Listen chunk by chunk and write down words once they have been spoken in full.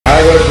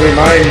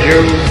remind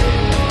you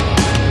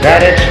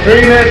that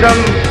extremism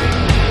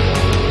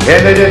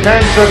in the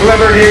defense of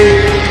liberty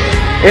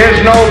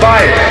is no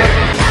vice.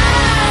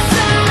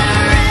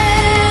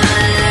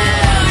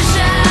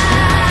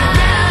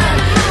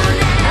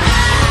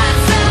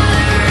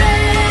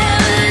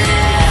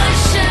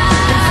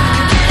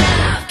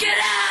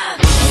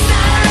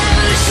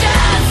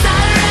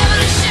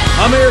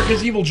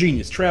 America's Evil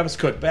Genius, Travis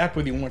Cook, back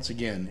with you once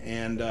again.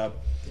 And,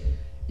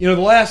 you know,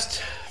 the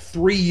last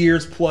 3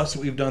 years plus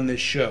that we've done this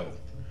show,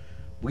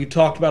 we've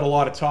talked about a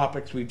lot of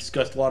topics, we've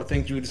discussed a lot of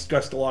things, we've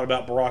discussed a lot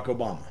about Barack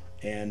Obama.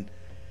 And,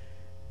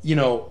 you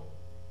know,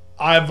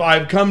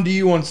 I've come to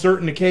you on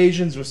certain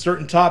occasions with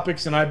certain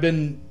topics, and I've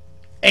been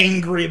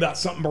angry about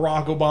something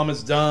Barack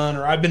Obama's done,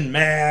 or I've been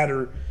mad,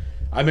 or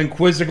I've been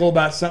quizzical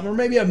about something, or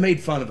maybe I've made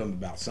fun of him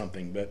about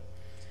something. But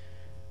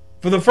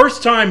for the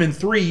first time in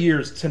 3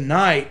 years,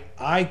 tonight,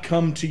 I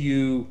come to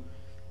you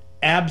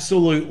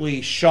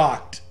absolutely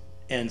shocked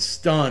and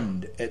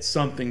stunned at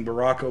something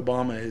Barack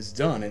Obama has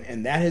done.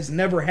 And that has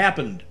never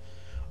happened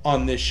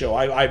on this show.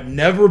 I've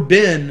never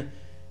been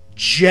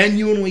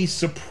genuinely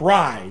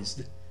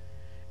surprised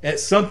at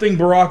something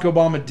Barack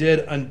Obama did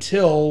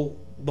until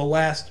the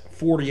last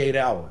 48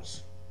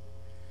 hours.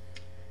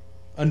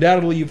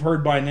 Undoubtedly, you've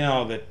heard by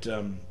now that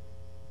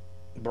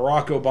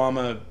Barack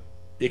Obama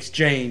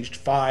exchanged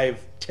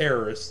 5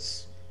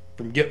 terrorists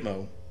from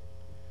Gitmo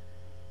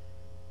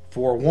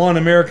for one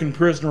American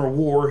prisoner of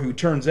war who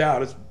turns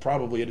out is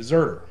probably a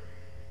deserter.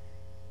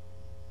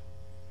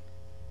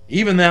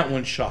 Even that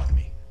one shocked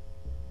me.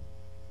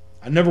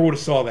 I never would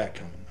have saw that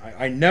coming.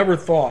 I never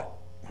thought,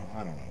 well,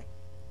 I don't know.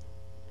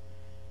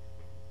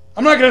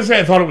 I'm not going to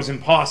say I thought it was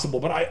impossible,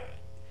 but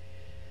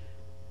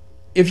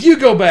if you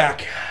go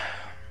back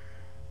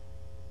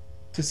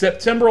to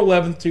September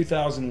 11th,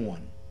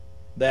 2001,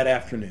 that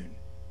afternoon,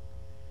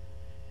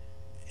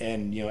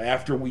 and, you know,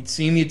 after we'd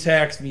seen the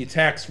attacks, and the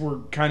attacks were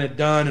kind of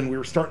done, and we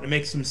were starting to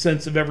make some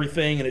sense of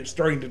everything, and it was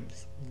starting to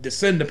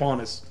descend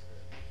upon us,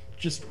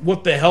 just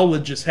what the hell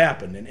had just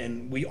happened.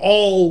 And we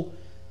all,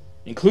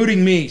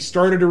 including me,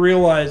 started to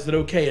realize that,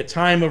 okay, a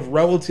time of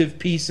relative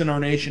peace in our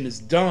nation is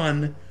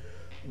done.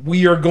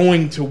 We are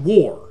going to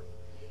war.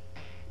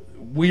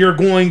 We are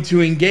going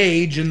to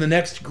engage in the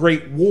next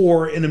great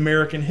war in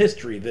American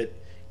history. That,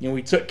 you know,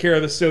 we took care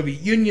of the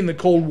Soviet Union, the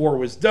Cold War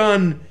was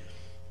done,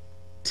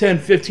 10,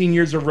 15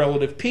 years of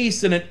relative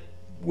peace, and it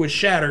was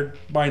shattered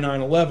by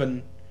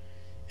 9/11.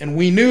 And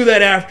we knew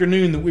that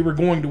afternoon that we were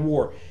going to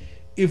war.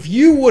 If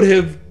you would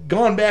have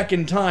gone back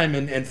in time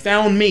and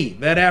found me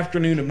that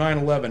afternoon of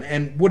 9/11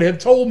 and would have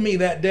told me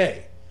that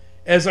day,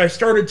 as I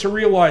started to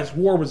realize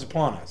war was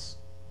upon us,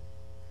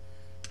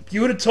 if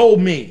you would have told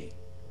me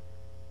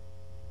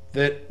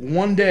that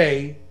one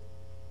day,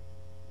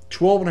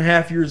 12 and a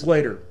half years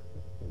later,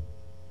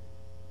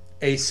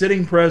 a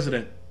sitting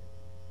president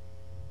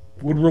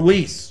would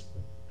release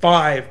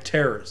 5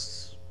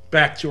 terrorists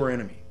back to our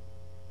enemy,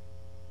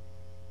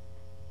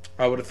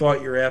 I would have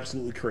thought you're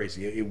absolutely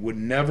crazy. It would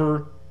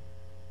never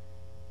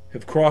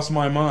have crossed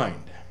my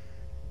mind.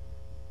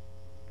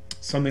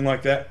 Something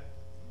like that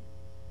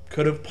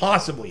could have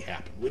possibly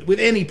happened with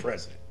any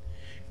president.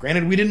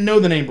 Granted, we didn't know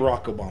the name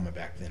Barack Obama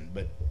back then,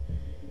 but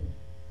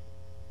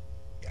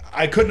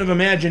I couldn't have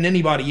imagined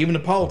anybody, even a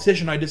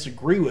politician I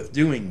disagree with,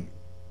 doing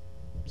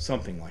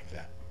something like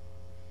that.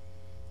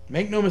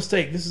 Make no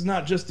mistake, this is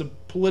not just a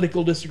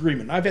political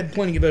disagreement. I've had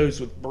plenty of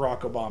those with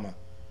Barack Obama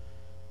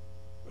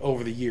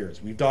over the years.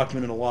 We've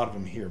documented a lot of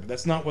them here, but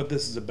that's not what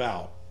this is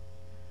about.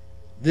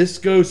 This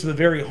goes to the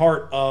very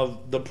heart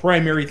of the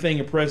primary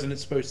thing a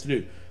president's supposed to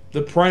do.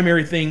 The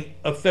primary thing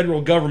a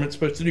federal government's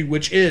supposed to do,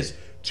 which is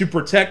to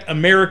protect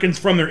Americans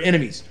from their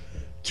enemies,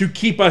 to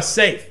keep us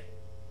safe.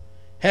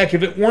 Heck,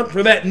 if it weren't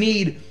for that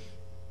need,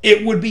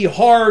 it would be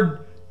hard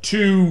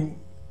to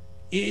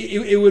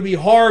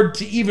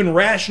even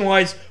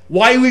rationalize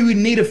why we would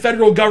need a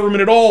federal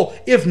government at all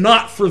if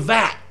not for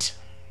that.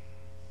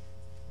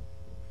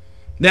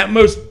 That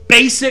most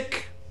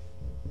basic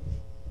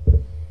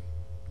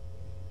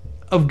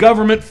of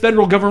government,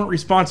 federal government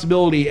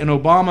responsibility, and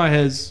Obama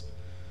has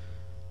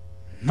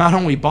not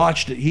only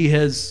botched it, he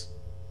has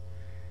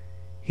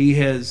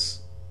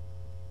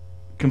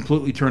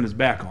completely turned his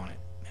back on it.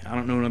 I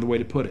don't know another way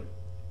to put it.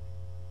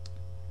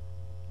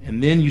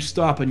 And then you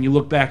stop and you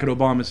look back at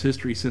Obama's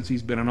history since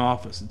he's been in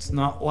office. It's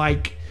not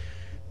like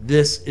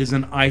this is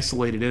an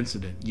isolated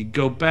incident. You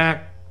go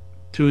back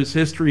to his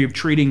history of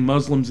treating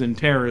Muslims and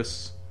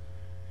terrorists,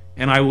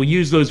 and I will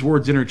use those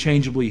words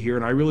interchangeably here,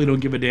 and I really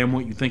don't give a damn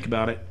what you think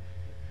about it.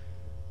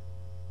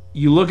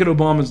 You look at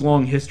Obama's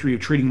long history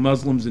of treating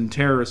Muslims and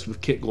terrorists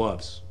with kid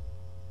gloves.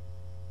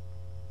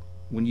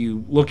 When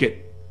you look at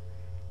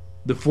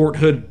the Fort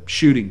Hood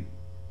shooting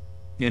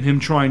and him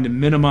trying to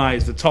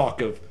minimize the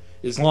talk of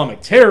Islamic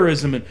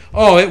terrorism and,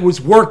 oh, it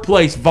was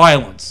workplace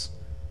violence.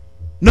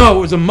 No, it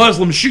was a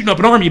Muslim shooting up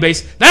an army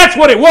base. That's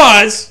what it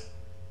was.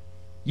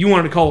 You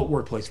wanted to call it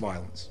workplace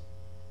violence.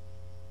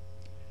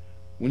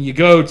 When you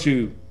go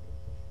to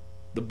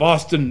the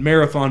Boston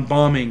Marathon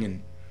bombing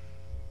and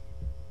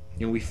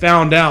we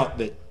found out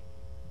that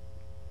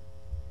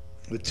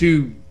The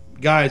two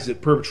guys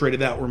that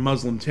perpetrated that were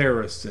Muslim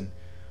terrorists, and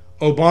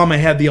Obama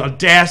had the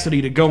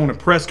audacity to go on a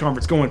press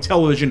conference, go on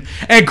television,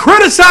 and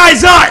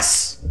criticize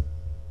us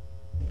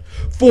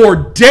for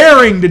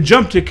daring to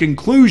jump to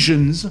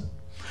conclusions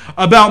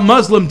about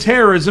Muslim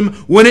terrorism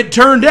when it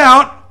turned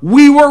out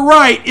we were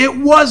right. It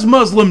was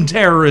Muslim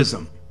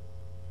terrorism.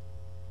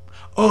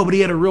 Oh, but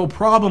he had a real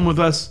problem with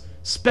us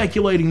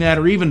speculating that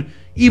or even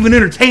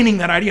entertaining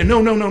that idea.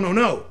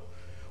 No.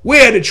 We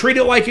had to treat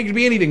it like it could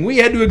be anything. We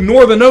had to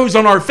ignore the nose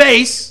on our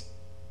face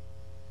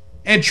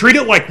and treat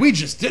it like we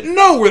just didn't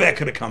know where that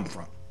could have come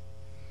from.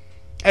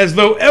 As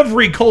though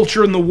every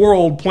culture in the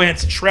world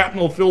plants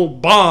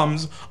shrapnel-filled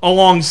bombs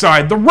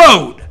alongside the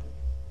road.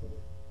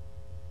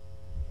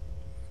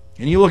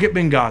 And you look at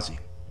Benghazi.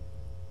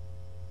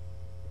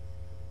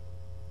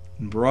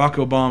 And Barack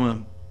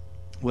Obama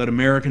let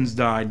Americans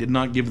die, did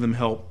not give them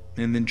help,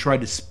 and then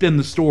tried to spin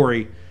the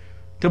story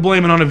to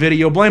blame it on a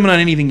video, blame it on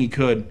anything he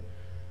could,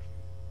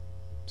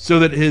 so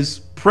that his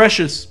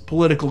precious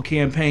political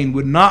campaign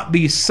would not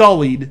be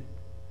sullied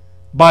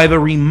by the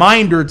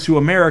reminder to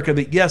America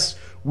that, yes,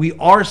 we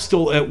are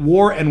still at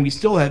war and we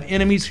still have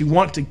enemies who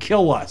want to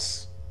kill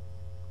us.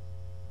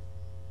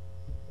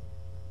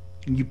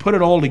 And you put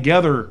it all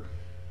together,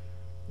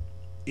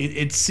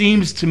 it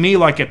seems to me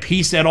like a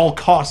peace at all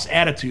costs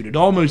attitude. It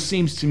almost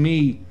seems to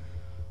me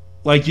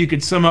like you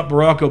could sum up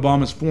Barack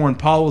Obama's foreign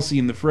policy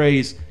in the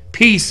phrase,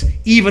 peace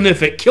even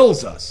if it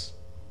kills us.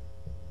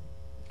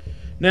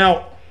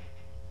 Now,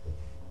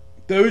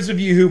 those of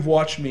you who've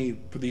watched me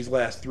for these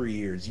last 3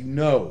 years, you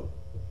know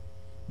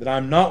that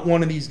I'm not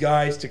one of these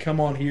guys to come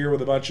on here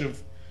with a bunch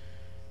of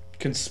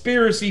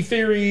conspiracy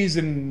theories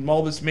and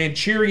all this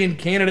Manchurian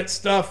candidate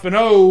stuff and,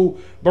 oh,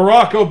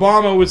 Barack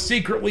Obama was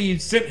secretly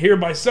sent here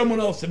by someone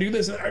else to do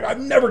this. I've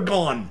never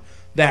gone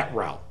that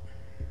route.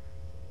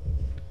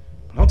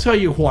 But I'll tell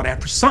you what,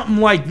 after something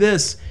like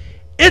this,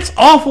 it's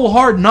awful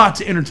hard not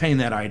to entertain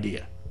that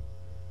idea.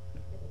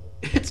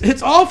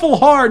 It's awful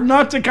hard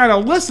not to kind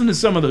of listen to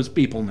some of those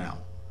people now.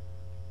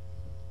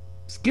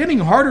 It's getting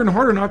harder and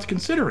harder not to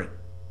consider it.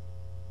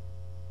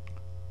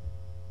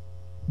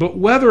 But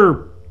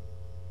whether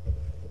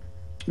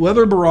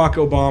Barack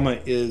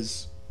Obama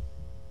is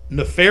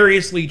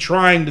nefariously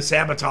trying to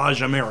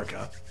sabotage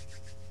America,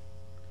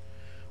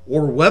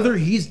 or whether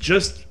he's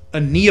just a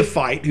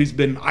neophyte who's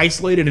been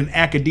isolated in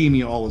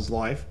academia all his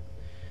life,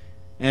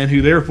 and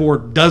who therefore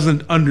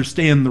doesn't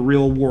understand the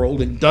real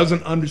world and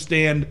doesn't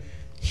understand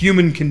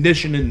human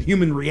condition and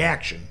human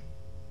reaction,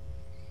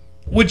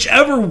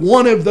 whichever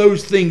one of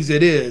those things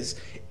it is,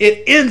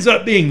 it ends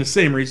up being the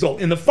same result.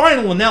 In the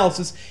final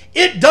analysis,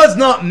 it does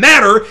not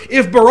matter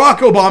if Barack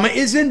Obama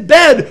is in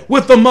bed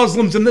with the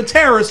Muslims and the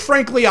terrorists.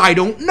 Frankly, I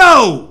don't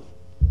know.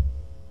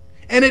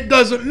 And it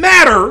doesn't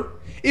matter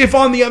if,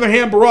 on the other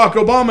hand, Barack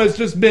Obama has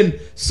just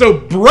been so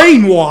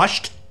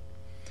brainwashed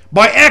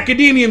by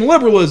academia and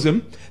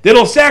liberalism that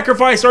he'll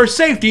sacrifice our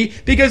safety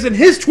because in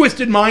his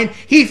twisted mind,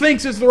 he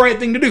thinks it's the right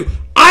thing to do.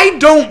 I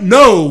don't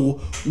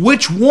know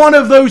which one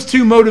of those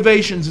two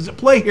motivations is at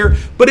play here,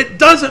 but it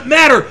doesn't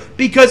matter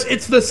because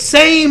it's the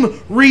same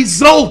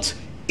result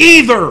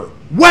either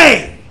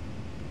way.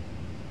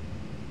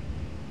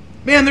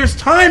 Man, there's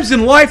times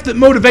in life that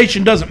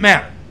motivation doesn't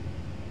matter.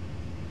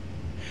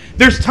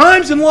 There's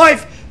times in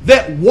life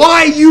that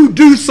why you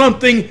do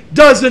something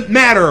doesn't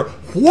matter.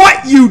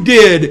 What you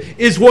did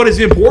is what is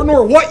important,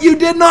 or what you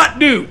did not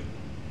do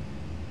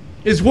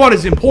is what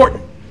is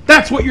important.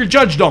 That's what you're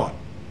judged on.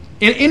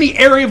 In any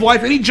area of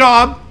life, any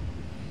job,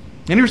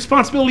 any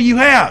responsibility you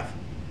have.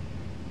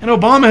 And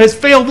Obama has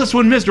failed this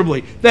one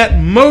miserably. That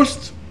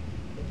most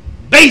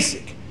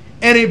basic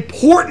and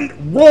important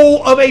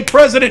role of a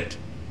president,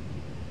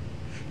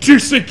 to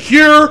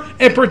secure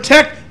and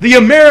protect the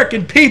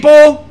American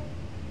people,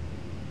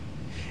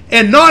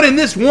 and not in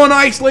this one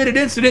isolated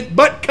incident,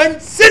 but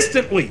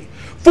consistently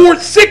for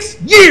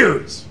 6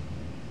 years.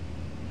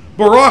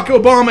 Barack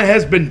Obama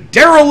has been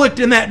derelict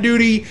in that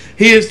duty.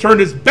 He has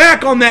turned his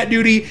back on that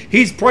duty.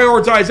 He's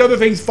prioritized other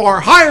things far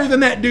higher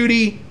than that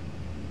duty,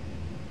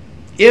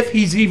 if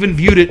he's even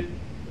viewed it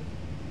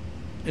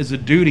as a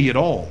duty at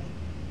all.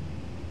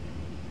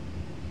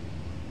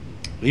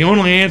 The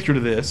only answer to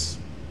this,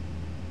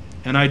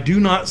 and I do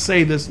not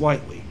say this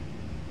lightly,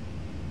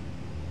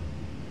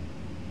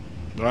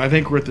 but I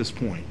think we're at this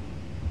point.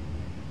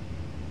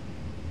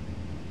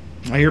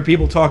 I hear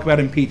people talk about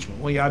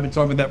impeachment. Well, yeah, I've been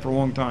talking about that for a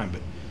long time,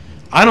 but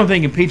I don't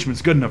think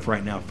impeachment's good enough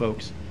right now,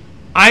 folks.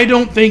 I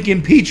don't think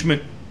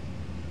impeachment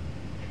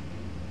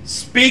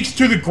speaks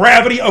to the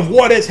gravity of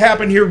what has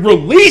happened here,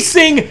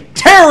 releasing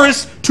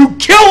terrorists to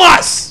kill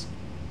us.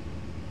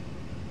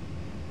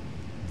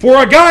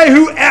 For a guy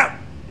who at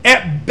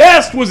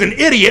best was an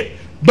idiot,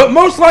 but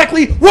most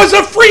likely was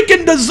a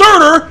freaking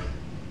deserter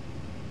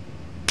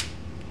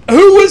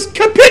who was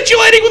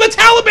capitulating with the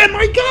Taliban.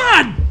 My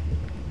God!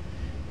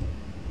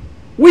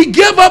 We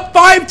give up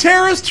 5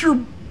 terrorists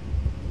to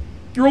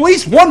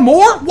release one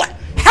more? What?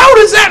 How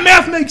does that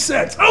math make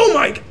sense? Oh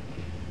my God.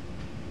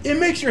 It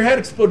makes your head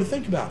explode to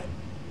think about it.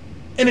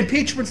 And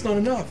impeachment's not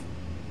enough.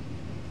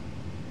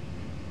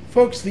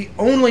 Folks, the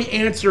only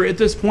answer at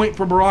this point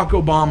for Barack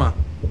Obama,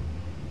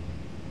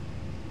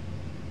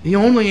 the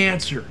only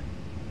answer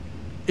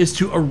is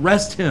to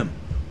arrest him.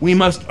 We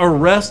must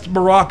arrest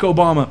Barack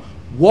Obama,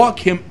 walk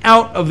him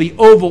out of the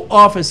Oval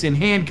Office in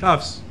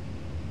handcuffs.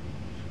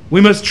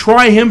 We must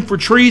try him for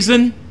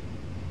treason.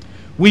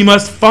 We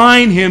must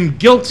find him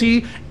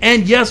guilty,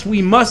 and yes,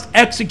 we must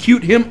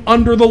execute him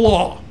under the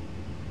law.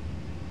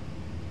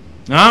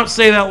 Now, I don't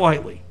say that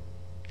lightly.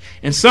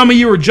 And some of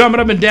you are jumping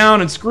up and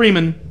down and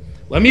screaming.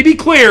 Let me be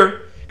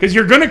clear, because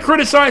you're going to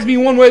criticize me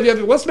one way or the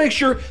other. Let's make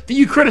sure that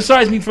you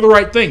criticize me for the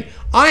right thing.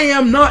 I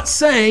am not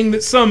saying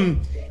that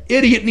some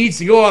idiot needs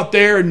to go out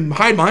there and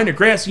hide behind a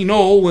grassy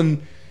knoll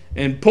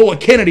and pull a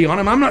Kennedy on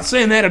him. I'm not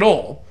saying that at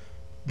all.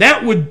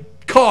 That would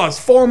cause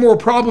far more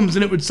problems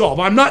than it would solve.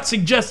 I'm not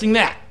suggesting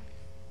that.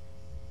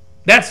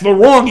 That's the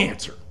wrong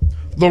answer.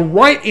 The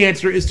right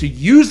answer is to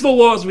use the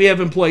laws we have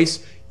in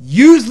place,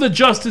 use the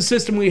justice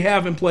system we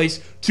have in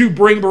place to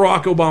bring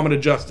Barack Obama to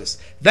justice.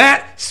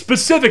 That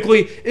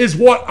specifically is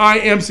what I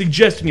am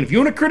suggesting. And if you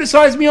want to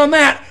criticize me on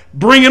that,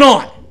 bring it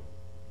on.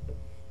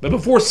 But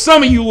before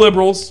some of you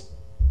liberals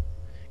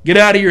get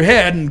out of your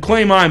head and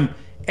claim I'm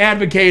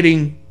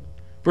advocating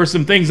for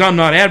some things I'm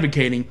not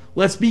advocating,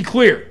 let's be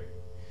clear.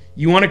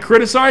 You want to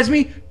criticize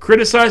me?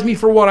 Criticize me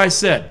for what I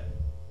said.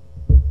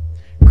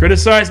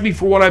 Criticize me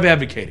for what I've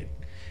advocated.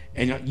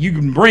 And you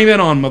can bring that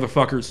on,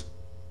 motherfuckers.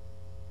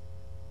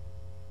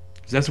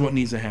 Because that's what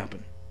needs to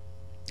happen.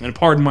 And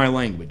pardon my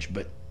language,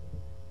 but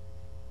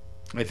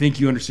I think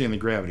you understand the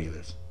gravity of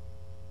this.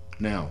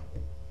 Now,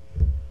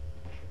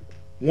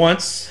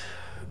 once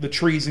the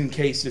treason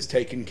case is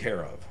taken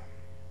care of,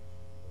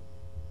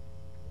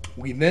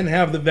 we then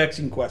have the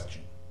vexing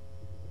question.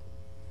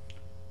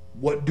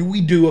 What do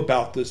we do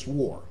about this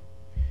war?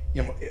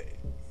 You know,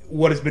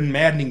 what has been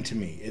maddening to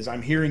me is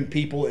I'm hearing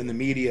people in the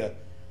media,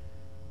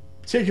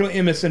 particularly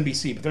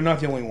MSNBC, but they're not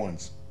the only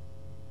ones.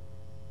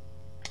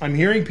 I'm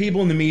hearing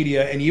people in the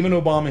media, and even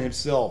Obama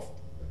himself,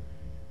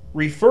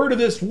 refer to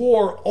this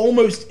war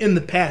almost in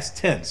the past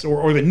tense,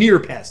 or the near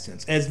past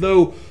tense, as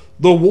though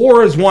the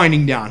war is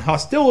winding down.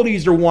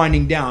 Hostilities are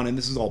winding down, and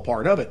this is all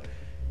part of it.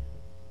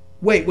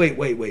 Wait.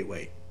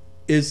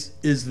 Is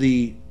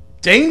the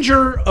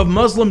danger of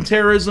Muslim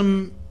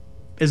terrorism,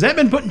 has that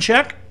been put in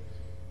check?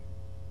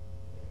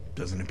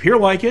 Doesn't appear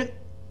like it.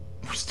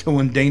 We're still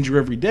in danger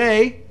every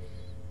day.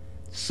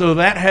 So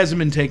that hasn't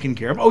been taken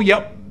care of. Oh,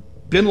 yep,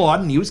 bin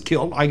Laden, he was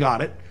killed. I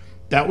got it.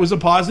 That was a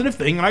positive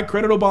thing, and I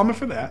credit Obama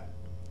for that.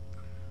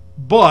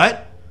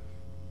 But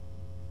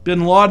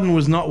bin Laden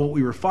was not what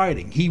we were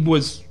fighting. He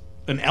was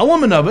an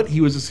element of it.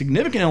 He was a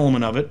significant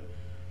element of it.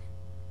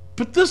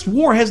 But this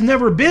war has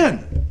never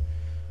been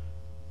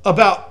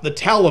about the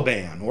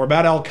Taliban or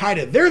about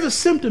Al-Queda. They're the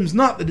symptoms,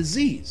 not the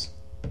disease.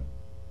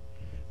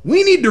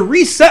 We need to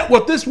reset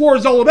what this war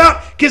is all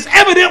about, because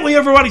evidently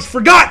everybody's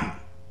forgotten.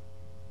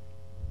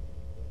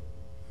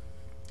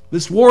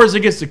 This war is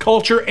against a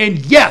culture,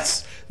 and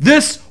yes,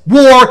 this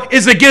war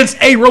is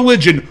against a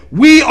religion.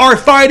 We are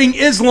fighting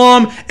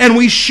Islam, and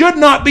we should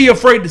not be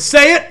afraid to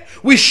say it.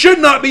 We should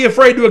not be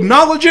afraid to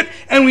acknowledge it,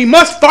 and we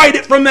must fight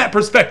it from that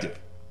perspective.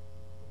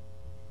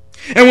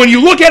 And when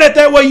you look at it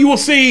that way, you will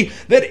see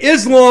that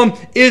Islam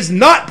is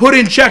not put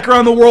in check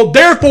around the world.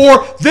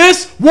 Therefore,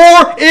 this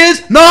war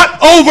is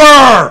not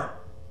over.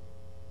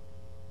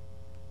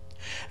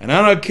 And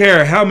I don't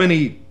care how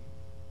many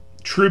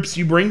troops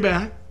you bring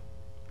back.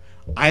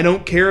 I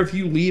don't care if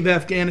you leave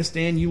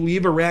Afghanistan, you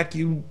leave Iraq,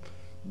 you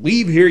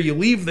leave here, you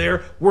leave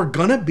there. We're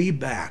going to be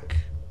back.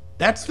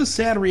 That's the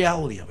sad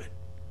reality of it.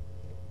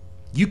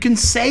 You can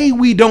say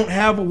we don't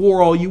have a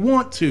war all you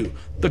want to.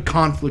 The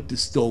conflict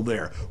is still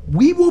there.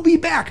 We will be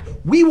back.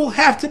 We will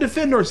have to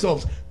defend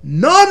ourselves.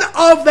 None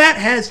of that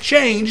has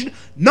changed.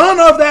 None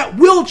of that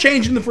will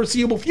change in the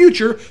foreseeable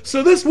future.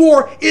 So this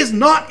war is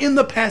not in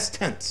the past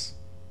tense.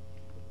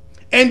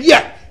 And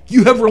yet,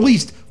 you have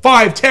released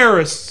 5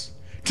 terrorists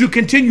to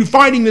continue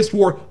fighting this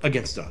war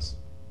against us.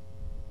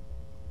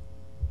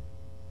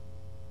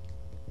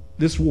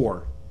 This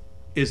war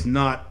is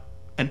not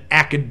an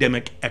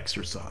academic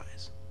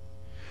exercise.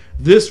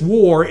 This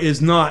war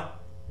is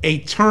not a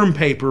term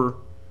paper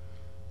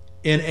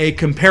in a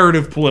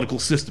comparative political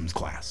systems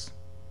class.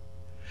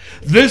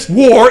 This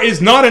war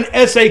is not an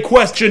essay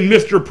question,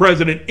 Mr.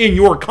 President, in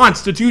your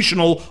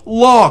constitutional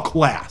law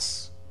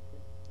class.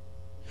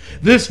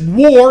 This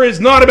war is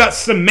not about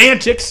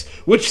semantics,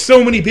 which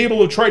so many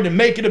people have tried to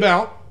make it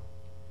about,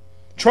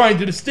 trying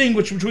to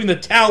distinguish between the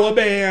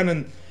Taliban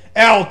and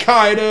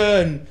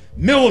Al-Queda and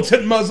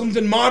militant Muslims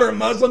and moderate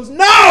Muslims.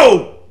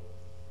 No!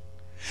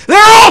 They're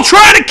all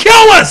trying to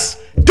kill us!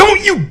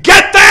 Don't you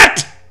get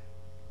that?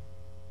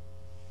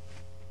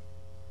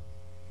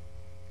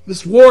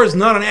 This war is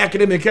not an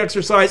academic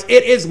exercise.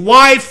 It is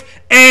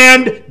life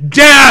and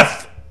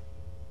death.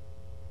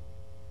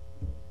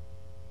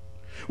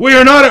 We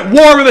are not at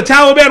war with the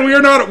Taliban. We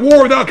are not at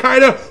war with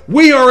Al-Queda.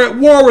 We are at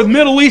war with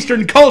Middle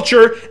Eastern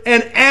culture.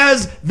 And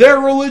as their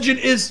religion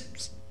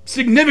is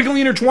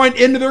significantly intertwined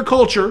into their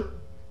culture,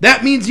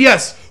 that means,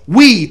 yes,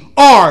 we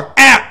are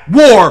at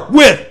war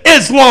with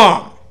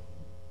Islam.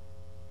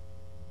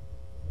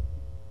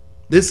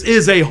 This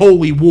is a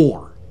holy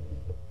war.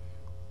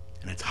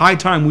 And it's high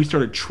time we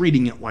started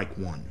treating it like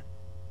one.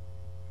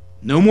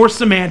 No more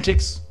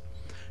semantics.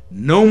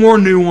 No more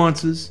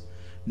nuances.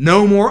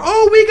 No more,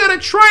 oh, we got to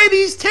try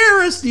these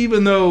terrorists,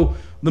 even though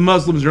the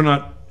Muslims are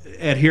not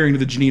adhering to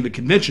the Geneva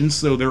Convention,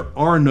 so there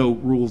are no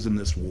rules in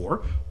this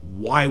war.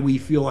 Why we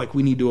feel like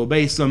we need to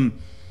obey some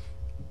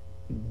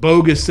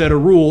bogus set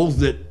of rules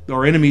that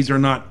our enemies are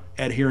not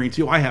adhering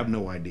to, I have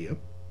no idea.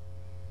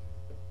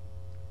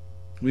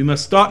 We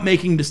must stop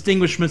making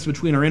distinguishments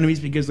between our enemies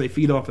because they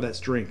feed off of that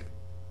strength.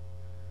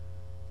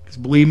 Because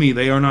believe me,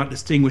 they are not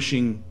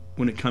distinguishing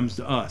when it comes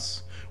to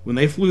us. When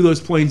they flew those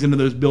planes into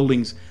those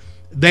buildings,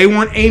 they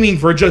weren't aiming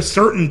for just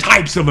certain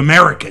types of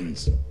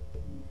Americans.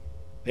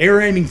 They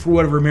were aiming for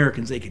whatever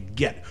Americans they could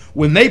get.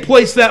 When they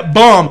placed that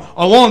bomb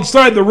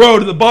alongside the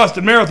road of the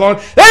Boston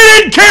Marathon, they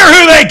didn't care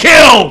who they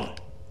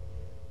killed!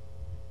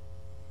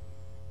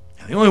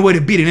 And the only way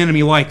to beat an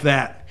enemy like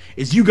that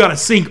is you got to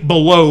sink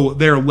below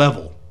their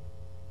level.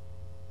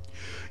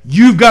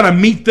 You've got to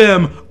meet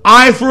them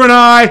eye for an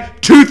eye,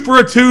 tooth for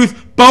a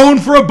tooth, bone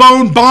for a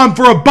bone, bomb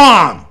for a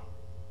bomb.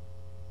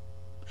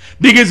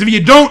 Because if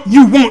you don't,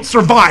 you won't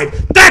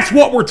survive. That's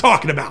what we're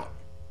talking about.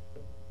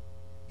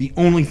 The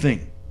only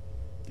thing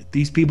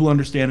these people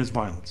understand is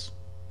violence.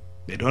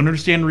 They don't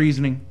understand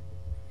reasoning.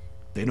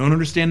 They don't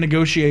understand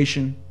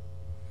negotiation.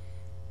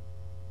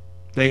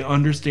 They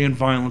understand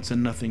violence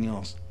and nothing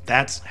else.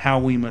 That's how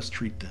we must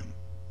treat them.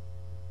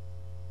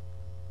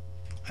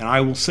 And I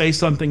will say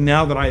something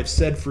now that I have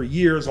said for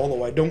years,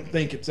 although I don't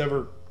think it's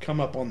ever come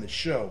up on this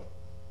show.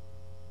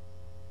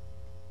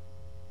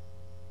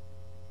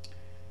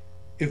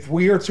 If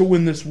we are to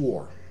win this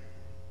war,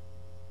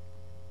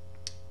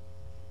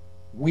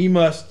 we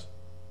must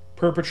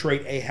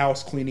perpetrate a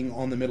house cleaning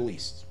on the Middle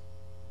East.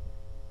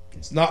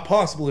 It's not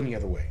possible any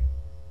other way.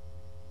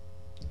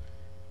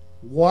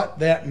 What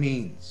that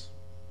means,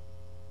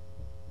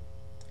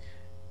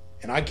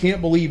 and I can't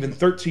believe in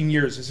 13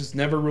 years this has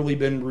never really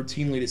been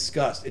routinely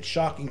discussed. It's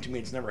shocking to me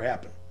it's never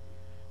happened.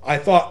 I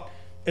thought,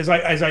 as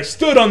I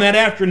stood on that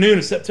afternoon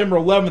of September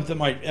 11th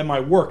at my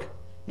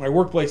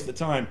workplace at the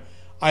time,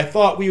 I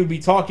thought we would be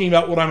talking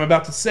about what I'm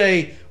about to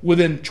say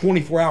within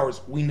 24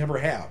 hours. We never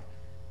have.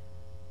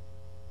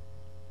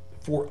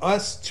 For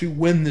us to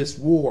win this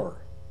war,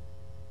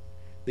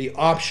 the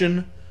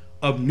option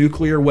of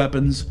nuclear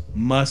weapons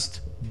must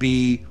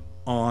be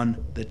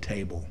on the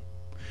table.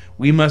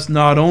 We must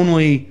not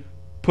only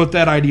put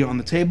that idea on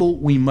the table,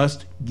 we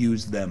must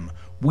use them.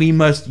 We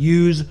must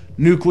use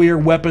nuclear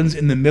weapons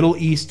in the Middle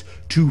East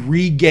to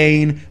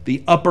regain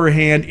the upper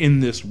hand in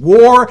this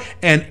war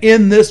and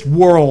in this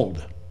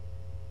world.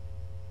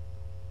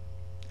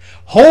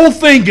 Whole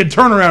thing could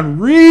turn around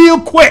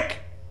real quick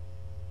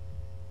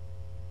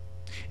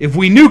if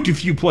we nuked a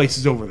few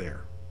places over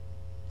there.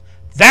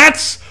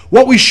 That's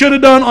what we should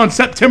have done on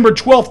September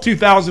 12th,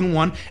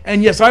 2001.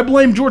 And yes, I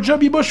blame George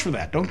W. Bush for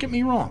that. Don't get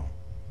me wrong.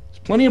 There's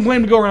plenty of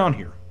blame to go around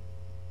here.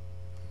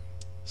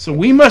 So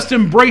we must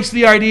embrace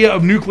the idea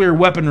of nuclear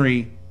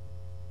weaponry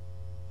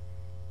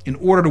in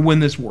order to win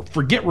this war.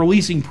 Forget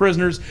releasing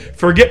prisoners.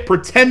 Forget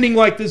pretending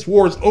like this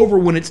war is over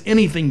when it's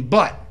anything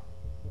but.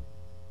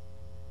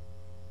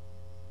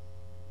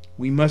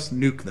 We must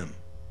nuke them.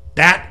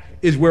 That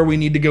is where we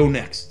need to go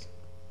next.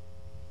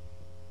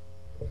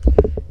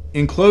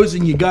 In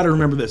closing, you got to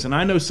remember this, and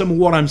I know some of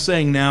what I'm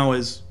saying now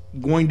is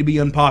going to be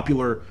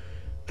unpopular,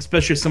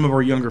 especially some of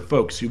our younger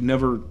folks who've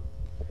never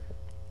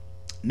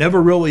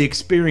really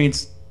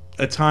experienced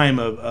a time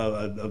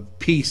of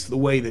peace the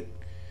way that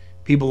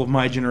people of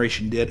my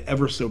generation did,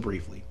 ever so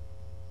briefly.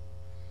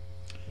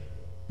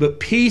 But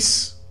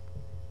peace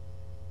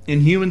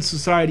in human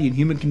society and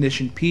human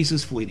condition, peace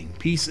is fleeting.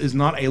 Peace is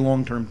not a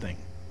long-term thing.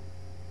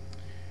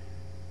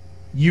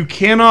 You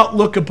cannot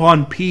look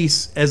upon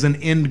peace as an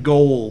end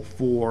goal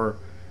for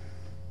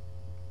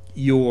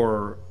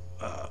your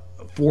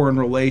foreign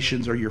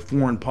relations or your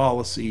foreign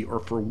policy or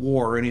for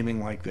war or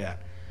anything like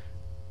that.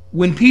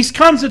 When peace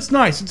comes, it's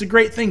nice. It's a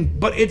great thing,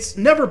 but it's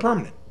never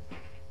permanent.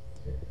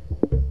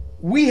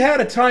 We had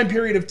a time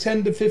period of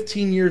 10 to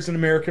 15 years in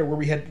America where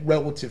we had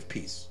relative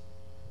peace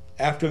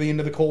after the end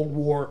of the Cold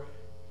War,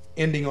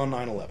 ending on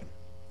 9/11.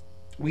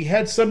 We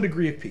had some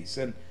degree of peace,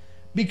 and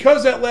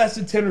because that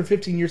lasted 10 or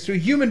 15 years, to a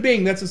human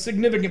being, that's a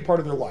significant part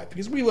of their life,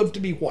 because we live to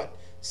be,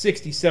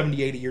 60,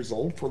 70, 80 years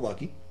old, if we're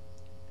lucky.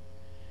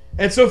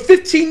 And so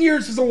 15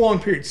 years is a long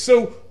period.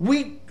 So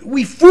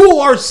we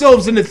fool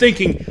ourselves into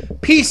thinking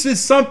peace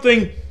is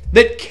something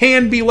that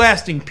can be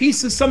lasting.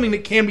 Peace is something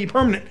that can be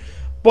permanent.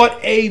 But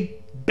a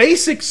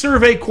basic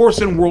survey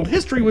course in world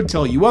history would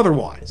tell you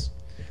otherwise.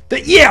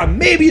 That, yeah,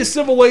 maybe a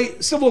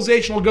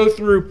civilization will go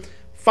through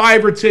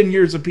 5 or 10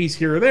 years of peace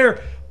here or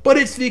there, but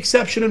it's the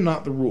exception and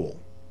not the rule.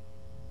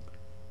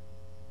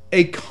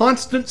 A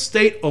constant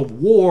state of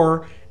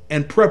war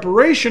and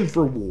preparation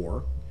for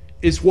war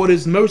is what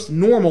is most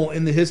normal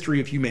in the history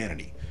of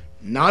humanity.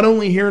 Not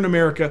only here in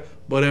America,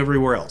 but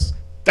everywhere else.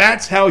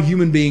 That's how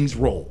human beings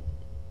roll.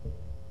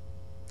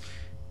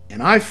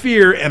 And I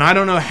fear, and I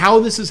don't know how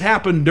this has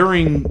happened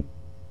during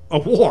a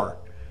war,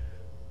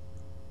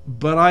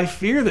 But I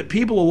fear that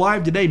people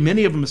alive today,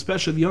 many of them,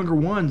 especially the younger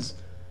ones,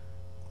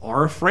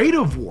 are afraid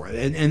of war.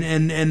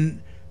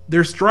 And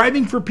they're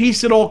striving for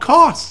peace at all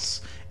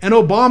costs. And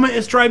Obama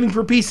is striving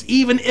for peace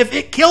even if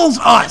it kills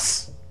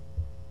us.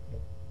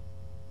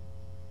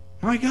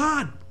 My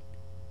God,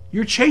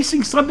 you're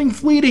chasing something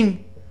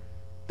fleeting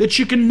that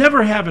you can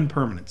never have in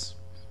permanence.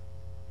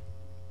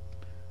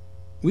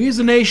 We as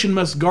a nation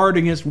must guard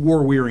against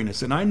war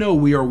weariness. And I know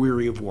we are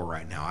weary of war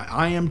right now.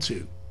 I am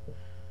too.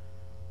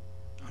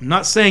 I'm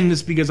not saying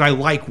this because I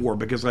like war,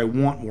 because I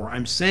want war.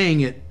 I'm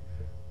saying it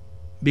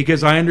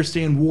because I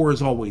understand war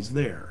is always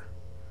there.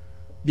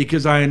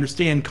 Because I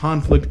understand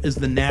conflict is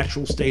the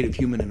natural state of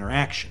human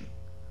interaction.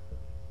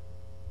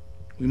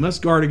 We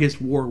must guard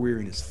against war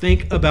weariness.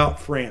 Think about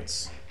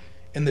France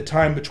in the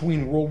time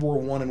between World War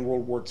I and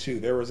World War II.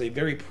 There was a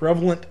very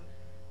prevalent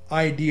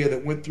idea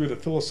that went through the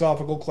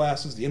philosophical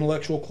classes, the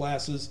intellectual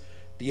classes,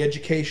 the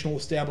educational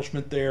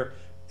establishment there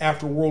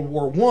after World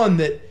War I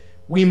that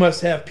we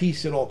must have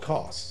peace at all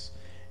costs.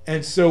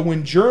 And so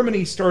when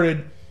Germany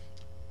started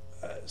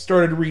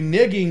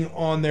reneging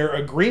on their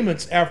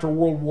agreements after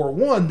World War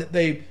I, that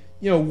they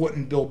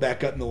wouldn't build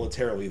back up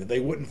militarily, that they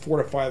wouldn't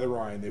fortify the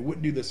Rhine, they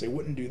wouldn't do this, they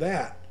wouldn't do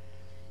that.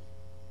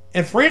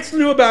 And France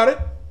knew about it,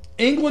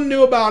 England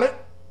knew about it,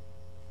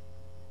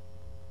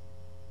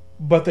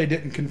 but they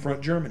didn't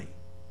confront Germany.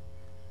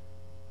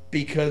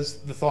 Because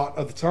the thought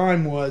of the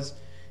time was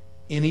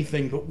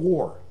anything but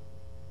war.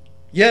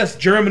 Yes,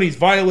 Germany's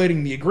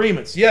violating the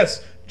agreements.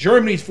 Yes,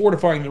 Germany's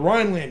fortifying the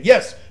Rhineland.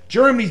 Yes,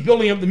 Germany's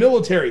building up the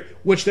military,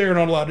 which they are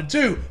not allowed to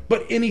do,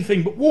 but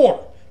anything but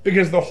war.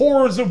 Because the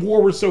horrors of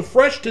war were so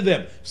fresh to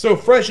them, so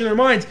fresh in their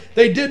minds,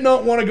 they did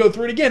not want to go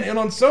through it again. And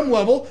on some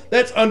level,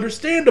 that's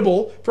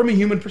understandable from a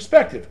human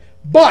perspective.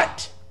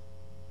 But,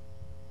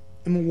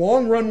 in the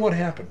long run, what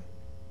happened?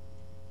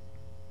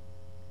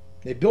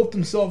 They built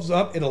themselves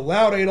up. It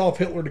allowed Adolf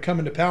Hitler to come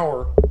into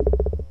power.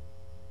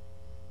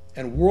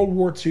 And World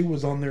War II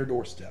was on their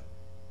doorstep.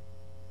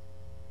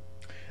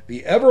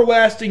 The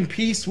everlasting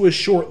peace was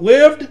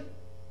short-lived.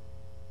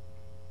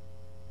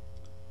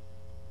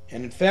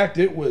 And in fact,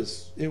 it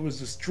was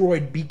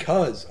destroyed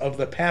because of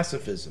the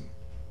pacifism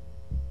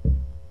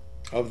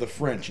of the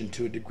French and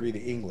to a degree the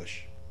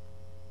English.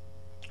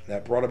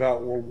 That brought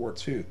about World War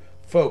II.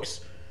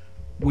 Folks,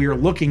 we are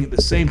looking at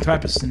the same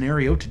type of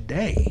scenario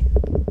today.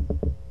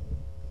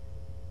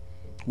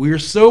 We are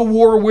so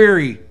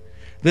war-weary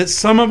that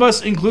some of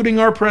us, including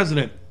our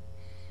president,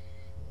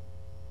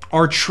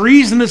 are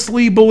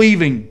treasonously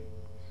believing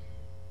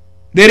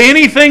that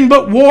anything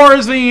but war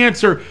is the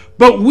answer.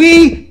 But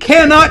we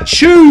cannot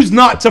choose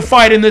not to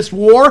fight in this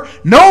war,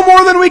 no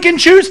more than we can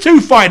choose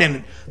to fight in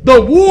it.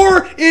 The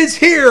war is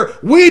here.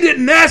 We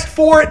didn't ask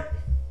for it.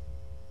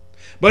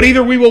 But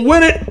either we will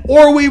win it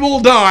or we will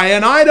die.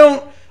 And I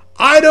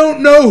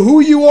don't know who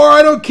you are.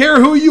 I don't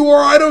care who you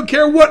are. I don't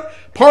care what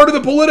part of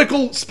the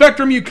political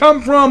spectrum you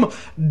come from.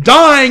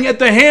 Dying at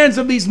the hands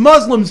of these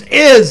Muslims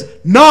is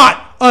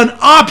not an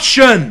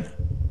option.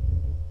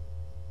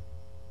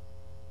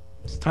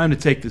 It's time to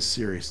take this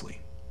seriously.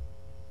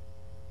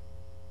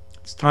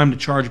 It's time to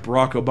charge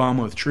Barack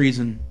Obama with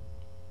treason.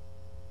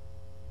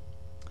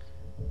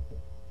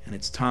 And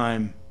it's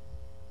time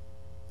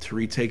to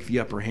retake the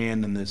upper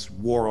hand in this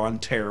war on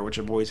terror, which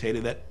I've always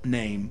hated that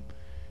name.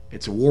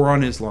 It's a war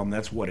on Islam.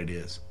 That's what it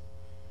is.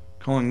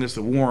 Calling this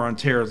a war on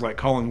terror is like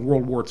calling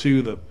World War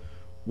II the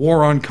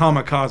war on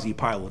kamikaze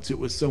pilots. It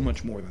was so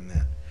much more than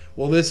that.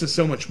 Well, this is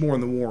so much more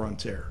than the war on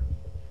terror.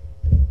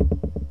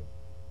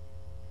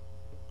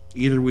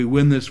 Either we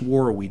win this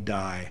war or we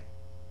die.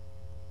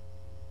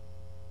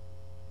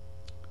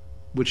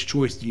 Which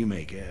choice do you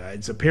make?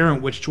 It's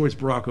apparent which choice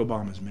Barack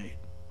Obama's made.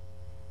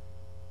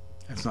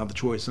 That's not the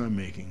choice I'm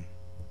making.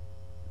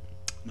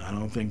 I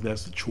don't think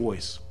that's the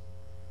choice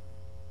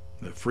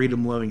that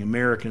freedom-loving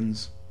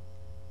Americans,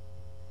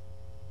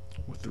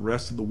 with the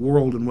rest of the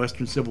world and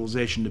Western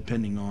civilization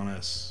depending on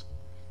us,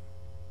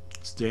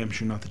 it's damn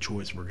sure not the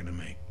choice we're going to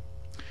make.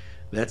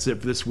 That's it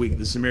for this week.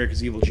 This is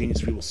America's Evil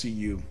Genius. We will see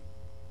you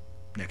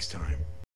next time.